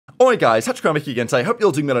Alright guys, TacticalRab again today. Hope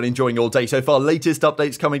you're doing well and enjoying your day so far. Latest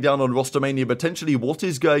updates coming down on Rostermania, potentially what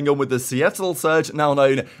is going on with the Seattle Surge, now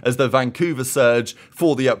known as the Vancouver Surge,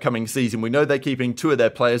 for the upcoming season. We know they're keeping two of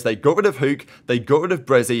their players. They got rid of Hook, they got rid of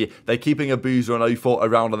aBeZy, they're keeping aBeZy and O4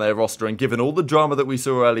 around on their roster, and given all the drama that we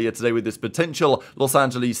saw earlier today with this potential Los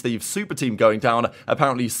Angeles Thieves super team going down,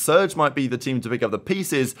 apparently Surge might be the team to pick up the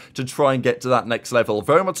pieces to try and get to that next level.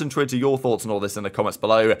 Very much intrigued to your thoughts on all this in the comments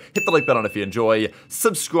below. Hit the like button if you enjoy,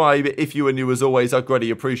 subscribe if you are new as always, I'd greatly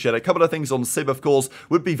appreciate it. A couple of things on Simp, of course,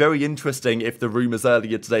 would be very interesting if the rumours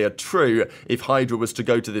earlier today are true, if HyDra was to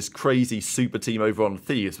go to this crazy super team over on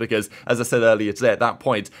Thieves, because, as I said earlier today, at that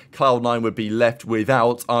point, Cloud9 would be left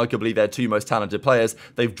without, arguably, their two most talented players.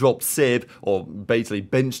 They've dropped Simp, or basically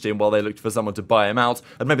benched him while they looked for someone to buy him out,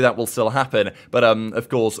 and maybe that will still happen, but, of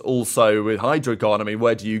course, also with HyDra gone, I mean,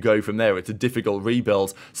 where do you go from there? It's a difficult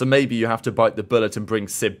rebuild, so maybe you have to bite the bullet and bring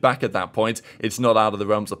Simp back at that point. It's not out of the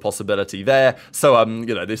realms of possibility there. So,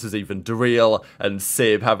 you know, this is even ReeaL and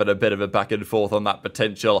Simp having a bit of a back and forth on that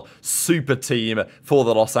potential super team for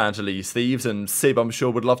the Los Angeles Thieves, and Simp, I'm sure,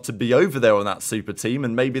 would love to be over there on that super team,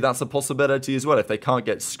 and maybe that's a possibility as well. If they can't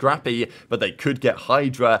get Scrappy, but they could get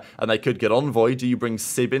HyDra, and they could get Envoy, do you bring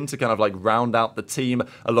Simp in to kind of like round out the team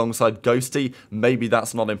alongside Ghosty? Maybe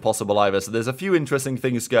that's not impossible either. So there's a few interesting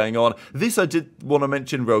things going on. This I did want to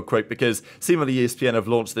mention real quick, because seemingly ESPN have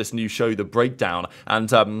launched this new show, The Breakdown,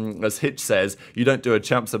 and as Hitch says, you don't do a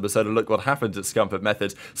champs episode and look what happens at Scump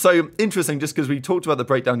Methods. So interesting, just because we talked about The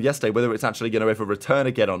Breakdown yesterday, whether it's actually going to ever return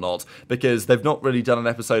again or not, because they've not really done an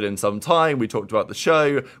episode in some time. We talked about the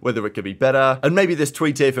show, whether it could be better, and maybe this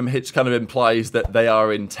tweet here from Hitch kind of implies that they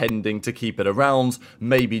are intending to keep it around.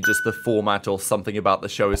 Maybe just the format or something about the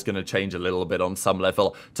show is going to change a little bit on some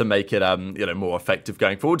level to make it, you know, more effective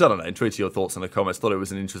going forward. I don't know, intrigued to your thoughts in the comments. Thought it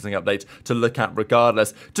was an interesting update to look at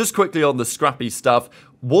regardless. Just quickly on the Scrappy stuff,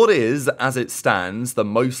 what is, as it stands, the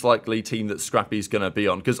most likely team that Scrappy's going to be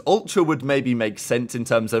on? Because Ultra would maybe make sense in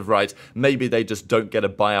terms of, right, maybe they just don't get a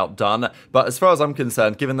buyout done. But as far as I'm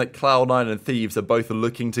concerned, given that Cloud9 and Thieves are both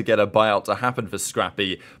looking to get a buyout to happen for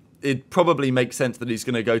Scrappy, it probably makes sense that he's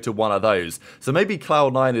going to go to one of those. So maybe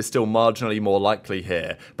Cloud9 is still marginally more likely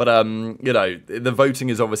here. But, you know, the voting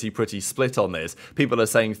is obviously pretty split on this. People are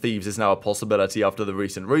saying Thieves is now a possibility after the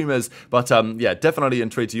recent rumours. But, yeah, definitely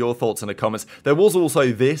intrigued to your thoughts in the comments. There was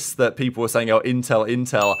also this that people were saying, oh,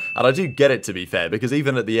 Intel. And I do get it, to be fair, because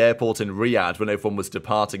even at the airport in Riyadh, when everyone was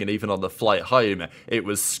departing, and even on the flight home, it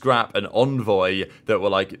was Scrap and Envoy that were,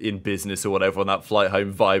 like, in business or whatever on that flight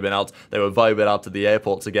home vibing out. They were vibing out to the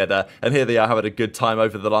airport together. And here they are having a good time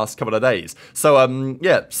over the last couple of days. So,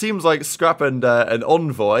 yeah, seems like Scrap and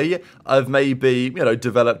Envoy have maybe, you know,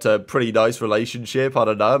 developed a pretty nice relationship. I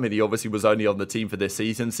don't know. I mean, he obviously was only on the team for this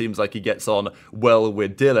season. Seems like he gets on well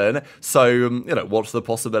with Dylan. So, you know, what's the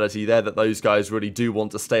possibility there that those guys really do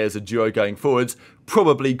want to stay as a duo going forwards?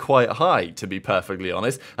 Probably quite high, to be perfectly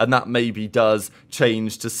honest. And that maybe does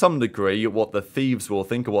change to some degree what the Thieves will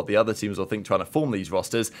think or what the other teams will think trying to form these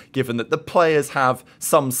rosters, given that the players have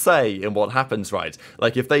some say in what happens, right?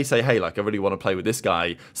 Like, if they say, hey, like, I really want to play with this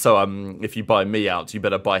guy, so if you buy me out, you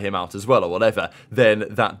better buy him out as well, or whatever, then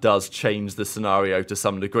that does change the scenario to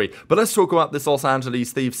some degree. But let's talk about this Los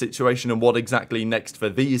Angeles Thieves situation and what exactly next for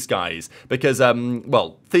these guys, because,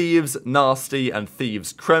 well, Thieves, Nastie, and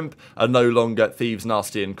Thieves Kremp are no longer Thieves,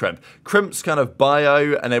 Nastie, and Kremp. Kremp's kind of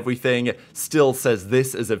bio and everything still says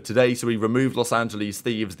this as of today, so he removed Los Angeles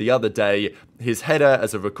Thieves the other day. His header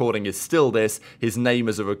as a recording is still this, his name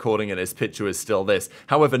as a recording and his picture is still this.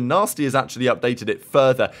 However, Nastie has actually updated it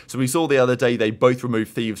further. So we saw the other day they both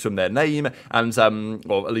removed Thieves from their name and,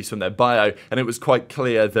 or at least from their bio, and it was quite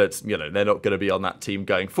clear that, you know, they're not going to be on that team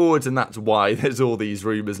going forwards, and that's why there's all these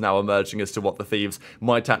rumours now emerging as to what the Thieves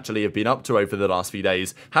might actually have been up to over the last few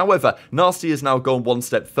days. However, Nastie has now gone one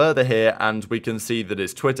step further here, and we can see that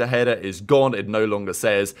his Twitter header is gone. It no longer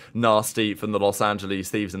says Nastie from the Los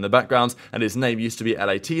Angeles Thieves in the background, and his name used to be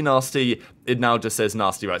LAT Nastie. It now just says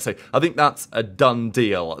Nastie, right? So I think that's a done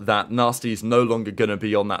deal, that Nastie's no longer going to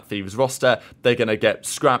be on that Thieves roster. They're going to get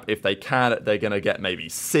Scrap if they can. They're going to get maybe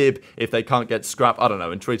Simp if they can't get Scrap. I don't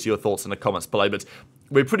know. Intrigued to your thoughts in the comments below, but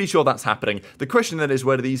we're pretty sure that's happening. The question then is,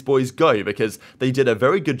 where do these boys go? Because they did a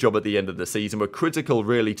very good job at the end of the season. Were critical,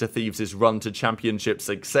 really, to Thieves' run to championship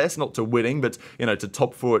success. Not to winning, but, you know, to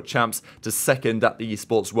top 4 at champs, to second at the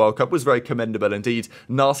Esports World Cup was very commendable indeed.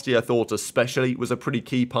 Nastie, I thought, especially, was a pretty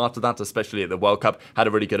key part of that, especially at the World Cup. Had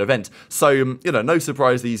a really good event. So, you know, no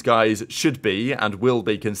surprise these guys should be and will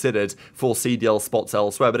be considered for CDL spots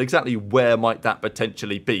elsewhere. But exactly where might that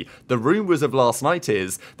potentially be? The rumours of last night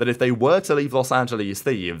is that if they were to leave Los Angeles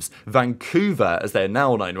is Thieves. Vancouver, as they're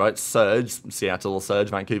now known, right? Surge, Seattle Surge,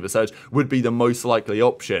 Vancouver Surge, would be the most likely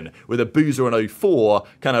option, with aBeZy and 04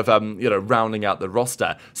 kind of, rounding out the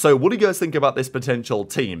roster. So what do you guys think about this potential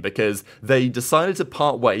team? Because they decided to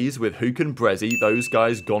part ways with Hook and aBeZy, those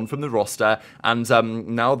guys gone from the roster, and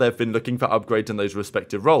now they've been looking for upgrades in those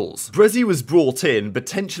respective roles. aBeZy was brought in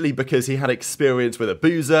potentially because he had experience with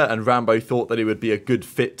aBeZy, and Rambo thought that he would be a good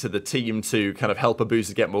fit to the team to kind of help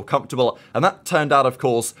aBeZy get more comfortable, and that turned out, of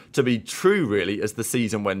course, to be true really as the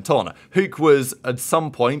season went on. Hook was at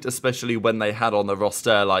some point, especially when they had on the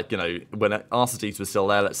roster, like, when RCTs was still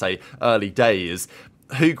there, let's say early days,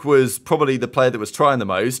 Hook was probably the player that was trying the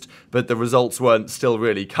most, but the results weren't still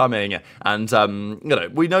really coming. And,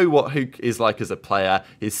 we know what Hook is like as a player.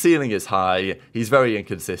 His ceiling is high, he's very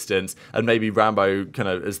inconsistent, and maybe Rambo, kind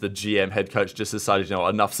of, as the GM head coach, just decided,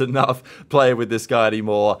 enough's enough, play with this guy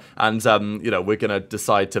anymore, and, we're going to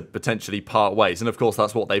decide to potentially part ways. And, of course,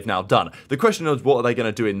 that's what they've now done. The question is, what are they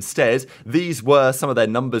going to do instead? These were some of their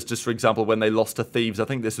numbers, just for example, when they lost to Thieves. I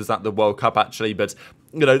think this was at the World Cup, actually, but,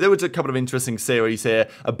 there was a couple of interesting series here.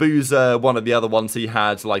 aBeZy, one of the other ones, he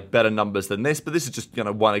had like better numbers than this, but this is just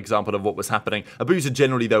one example of what was happening. aBeZy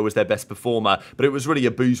generally though was their best performer, but it was really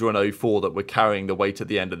aBeZy and 04 that were carrying the weight at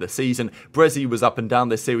the end of the season. aBeZy was up and down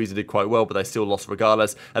this series, he did quite well, but they still lost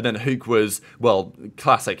regardless. And then Hook was, well,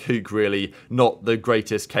 classic Hook really, not the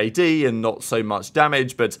greatest KD and not so much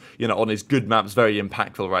damage, but on his good maps very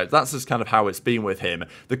impactful, right? That's just kind of how it's been with him.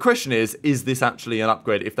 The question is this actually an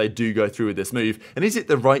upgrade if they do go through with this move, and is it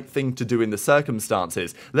the right thing to do in the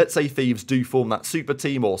circumstances? Let's say Thieves do form that super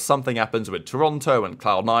team, or something happens with Toronto and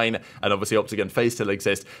Cloud9, and obviously OpTic and FaZe still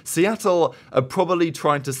exist. Seattle are probably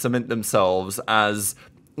trying to cement themselves as,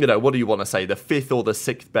 what do you want to say, the 5th or the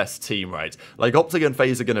 6th best team, right? Like, OpTic and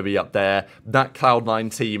FaZe are going to be up there. That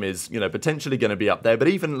Cloud9 team is, potentially going to be up there. But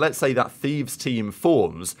even, let's say that Thieves team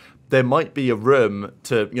forms, there might be a room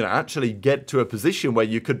to, actually get to a position where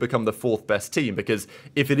you could become the 4th best team, because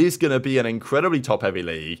if it is going to be an incredibly top-heavy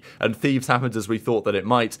league, and Thieves happens as we thought that it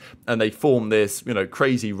might, and they form this,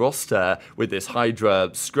 crazy roster with this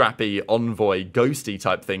HyDra, Scrappy, Envoy, Ghosty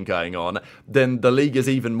type thing going on, then the league is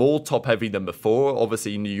even more top-heavy than before.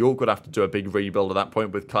 Obviously, New York would have to do a big rebuild at that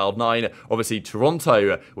point with Cloud9. Obviously,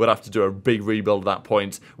 Toronto would have to do a big rebuild at that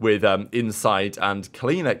point with Insight and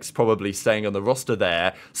CleanX probably staying on the roster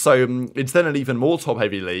there. So it's then an even more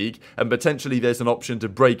top-heavy league, and potentially there's an option to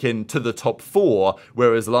break into the top 4,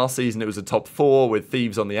 whereas last season it was a top 4 with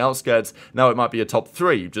Thieves on the outskirts. Now it might be a top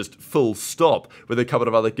 3, just full stop, with a couple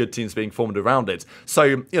of other good teams being formed around it.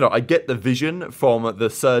 So, I get the vision from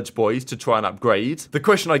the Surge boys to try and upgrade. The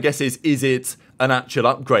question, I guess, is it an actual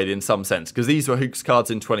upgrade in some sense? Because these were Hook's cards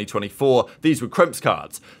in 2024, these were Kremp's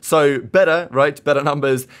cards. So better, right? Better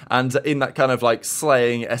numbers, and in that kind of like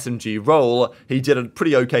slaying SMG role, he did a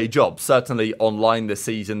pretty okay job. Certainly online this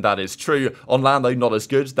season, that is true. On LAN though, not as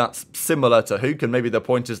good. That's similar to Hook, and maybe the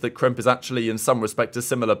point is that Kremp is actually in some respect a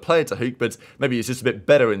similar player to Hook, but maybe he's just a bit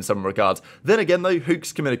better in some regards. Then again though,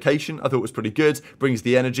 Hook's communication I thought was pretty good, brings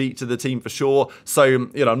the energy to the team for sure. So,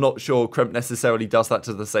 I'm not sure Kremp necessarily does that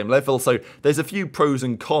to the same level. So there's a few pros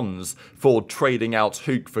and cons for trading out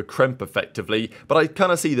Hook for Kremp effectively, but I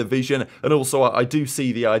kind of see the vision, and also I do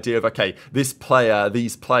see the idea of, okay, these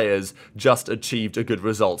players just achieved a good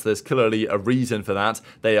result. There's clearly a reason for that.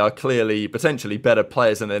 They are clearly potentially better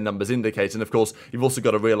players than their numbers indicate, and of course you've also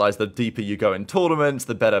got to realize the deeper you go in tournaments,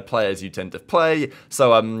 the better players you tend to play.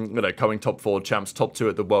 So coming top 4 champs, top 2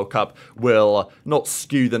 at the World Cup will not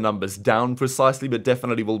skew the numbers down precisely, but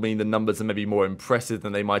definitely will mean the numbers are maybe more impressive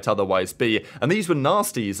than they might otherwise be. And these were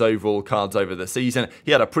Nastie's overall cards over the season.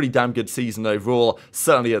 He had a pretty damn good season overall,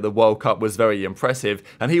 certainly at the World Cup was very impressive,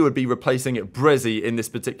 and he would be replacing aBeZy in this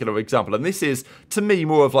particular example. And this is, to me,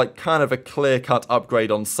 more of like kind of a clear-cut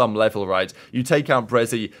upgrade on some level, right? You take out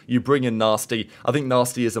aBeZy, you bring in Nastie. I think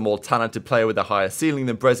Nastie is a more talented player with a higher ceiling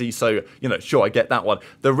than aBeZy, so, sure, I get that one.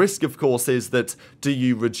 The risk, of course, is that do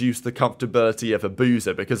you reduce the comfortability of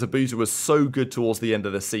aBeZy? Because aBeZy was so good towards the end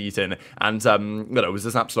of the season, and, was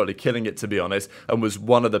just absolutely killing it, to be honest, and was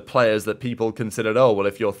one of the players that people considered, oh, well,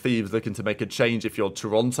 if you're Thieves looking to make a change, if you're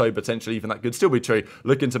Toronto, potentially even that could still be true,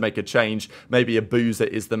 looking to make a change, maybe aBeZy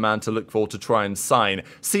is the man to look for to try and sign.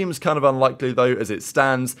 Seems kind of unlikely, though, as it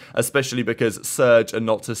stands, especially because Surge are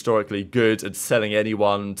not historically good at selling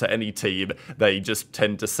anyone to any team. They just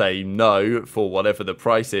tend to say no for whatever the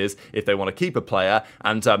price is if they want to keep a player,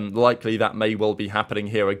 and likely that may well be happening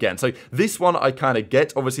here again. So this one I kind of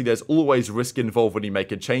get. Obviously, there's always risk involved when you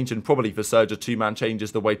make a change, and probably for Surge Surge, a two-man change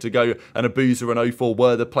is the way to go, and aBeZy and O4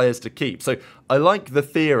 were the players to keep. So I like the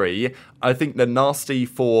theory. I think the Nastie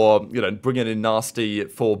for, bringing in Nastie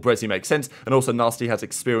for aBeZy makes sense, and also Nastie has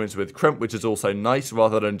experience with Kremp, which is also nice,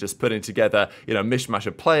 rather than just putting together, a mishmash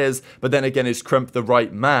of players. But then again, is Kremp the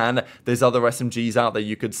right man? There's other SMGs out there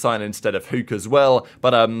you could sign instead of Hook as well,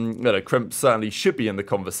 but Kremp certainly should be in the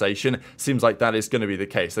conversation. Seems like that is going to be the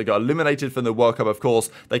case. They got eliminated from the World Cup, of course.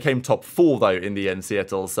 They came top 4 though in the end,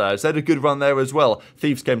 Seattle Surge. They had a good run there as well.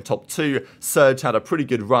 Thieves came top 2. Surge had a pretty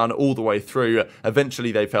good run all the way through.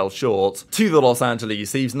 Eventually they fell short to the Los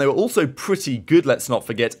Angeles Thieves, and they were also pretty good, let's not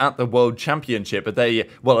forget, at the World Championship. But they,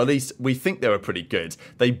 well, at least we think they were pretty good.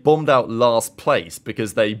 They bombed out last place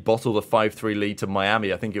because they bottled a 5-3 lead to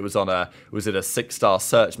Miami. I think it was on a 6-star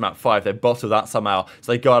search map 5. They bottled that somehow,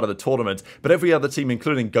 so they go out of the tournament. But every other team,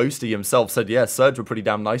 including Ghosty himself, said, yeah, Surge were pretty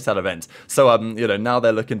damn nice that event. So, now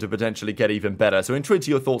they're looking to potentially get even better. So intrigued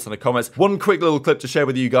to your thoughts in the comments. One quick little clip to share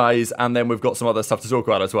with you guys, and then we've got some other stuff to talk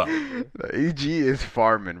about as well. EG is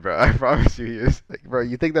farming, bro. I promise you he is. Like, bro,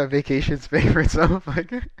 you think that vacation's paying for itself? Like,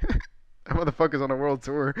 that motherfucker's on a world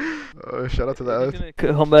tour. Shout out to that.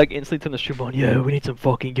 Come back instantly to the stream on, yeah, we need some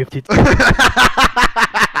fucking gifted.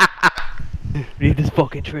 We need this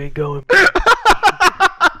fucking train going.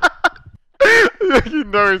 You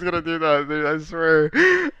know he's gonna do that, dude. I swear.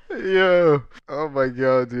 Yo. Oh my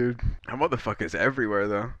god, dude. That motherfucker's everywhere,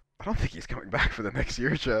 though. I don't think he's coming back for the next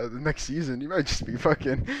year, Chad. The next season, he might just be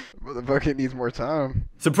fucking... Motherfucker needs more time.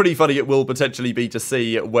 So pretty funny it will potentially be to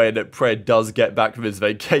see when Pred does get back from his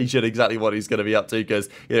vacation exactly what he's going to be up to, because,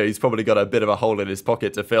 he's probably got a bit of a hole in his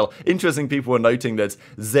pocket to fill. Interesting, people were noting that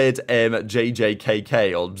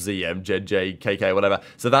ZMJJKK, or ZMJJKK, whatever.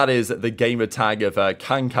 So that is the gamer tag of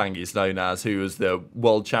Kang is known as, who was the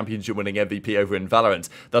World Championship winning MVP over in Valorant.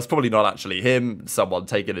 That's probably not actually him. Someone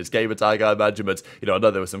taking his gamer tag, I imagine, but, I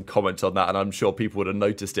know there was some comment on that, and I'm sure people would have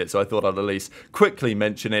noticed it, so I thought I'd at least quickly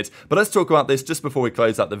mention it. But let's talk about this just before we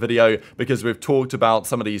close out the video, because we've talked about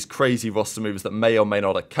some of these crazy roster moves that may or may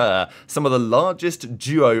not occur, some of the largest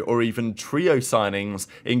duo or even trio signings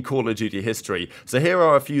in Call of Duty history. So here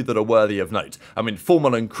are a few that are worthy of note. I mean,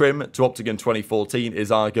 Foreman and Kremp to OpTic in 2014 is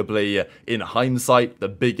arguably, in hindsight, the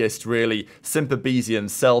biggest, really. Simp, aBeZy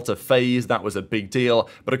and Cell to FaZe, that was a big deal,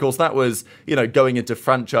 but of course that was, going into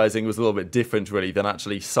franchising was a little bit different, really, than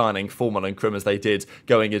actually signing Foreman and Kremp as they did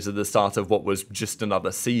going into the start of what was just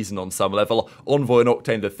another season on some level. Envoy and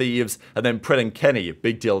Octane to Thieves, and then Pred and Kenny,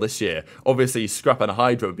 big deal this year. Obviously, Scrappy and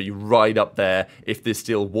HyDra would be right up there if this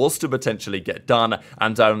deal was to potentially get done.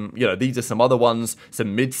 And, these are some other ones,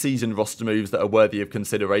 some mid-season roster moves that are worthy of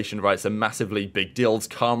consideration, right? Some massively big deals.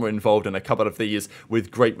 Karma involved in a couple of these with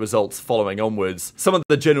great results following onwards. Some of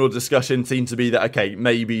the general discussion seemed to be that, okay,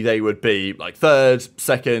 maybe they would be like third,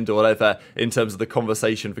 second, or whatever in terms of the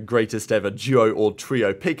conversation for greatest ever duo or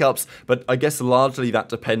trio pickups, but I guess largely that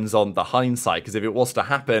depends on the hindsight, because if it was to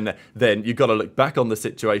happen, then you've got to look back on the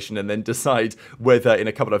situation and then decide whether in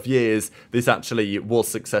a couple of years this actually was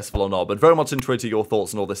successful or not. But very much interested to your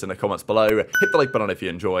thoughts and all this in the comments below. Hit the like button if you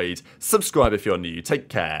enjoyed, subscribe if you're new, take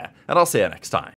care, and I'll see you next time.